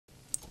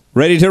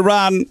Ready to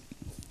run.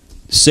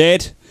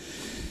 Set.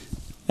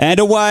 And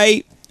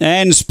away.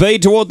 And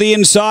speed toward the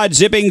inside.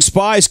 Zipping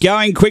Spice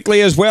going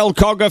quickly as well.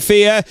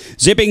 Cogafear.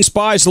 Zipping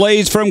Spice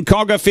leads from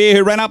Cogafear,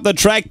 who ran up the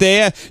track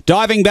there.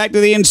 Diving back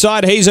to the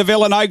inside. He's a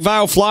villain.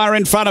 Oakvale Flyer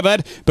in front of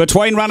it.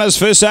 Between runners,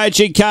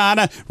 Fusachi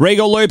Khan.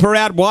 Regal Looper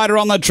out wider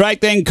on the track.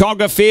 Then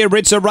Cogafear,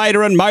 Ritza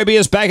Raider and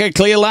Mobius back a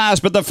clear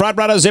last. But the front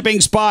runner,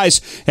 Zipping Spice,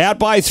 out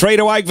by 3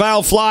 to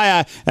Oakvale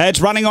Flyer. It's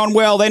running on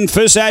well. Then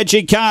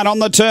Fusachi Khan on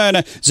the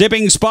turn.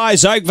 Zipping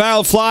Spice,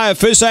 Oakvale Flyer,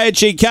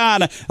 Fusachi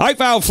Khan.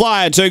 Oakvale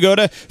Flyer too good.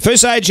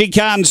 Fusachi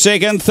Khan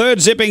second, third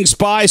Zipping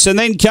Spice, and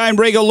then came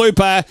Regal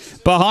Looper.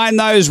 Behind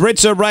those,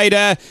 Ritza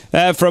Raider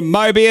from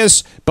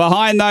Mobius.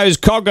 Behind those,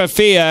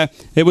 Cogafear.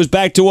 It was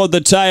back toward the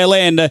tail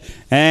end,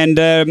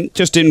 and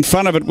just in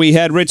front of it we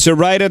had Ritza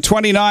Raider.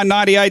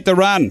 29.98 the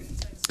run.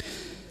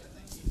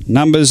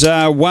 Numbers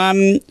are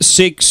 1,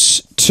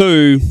 6,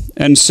 2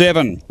 and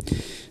 7.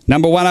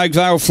 Number 1,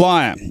 Oakvale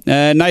Flyer.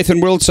 Nathan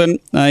Wilson,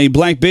 a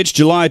Black Bitch,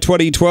 July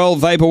 2012.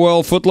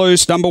 Vaporwhirl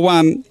Footloose, number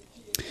 1.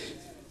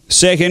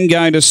 Second,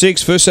 going to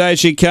 6,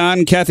 Fusachi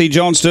Khan, Kathy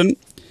Johnston.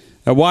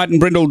 A White and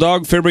Brindle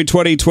Dog, February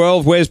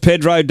 2012. Where's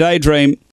Pedro Daydream?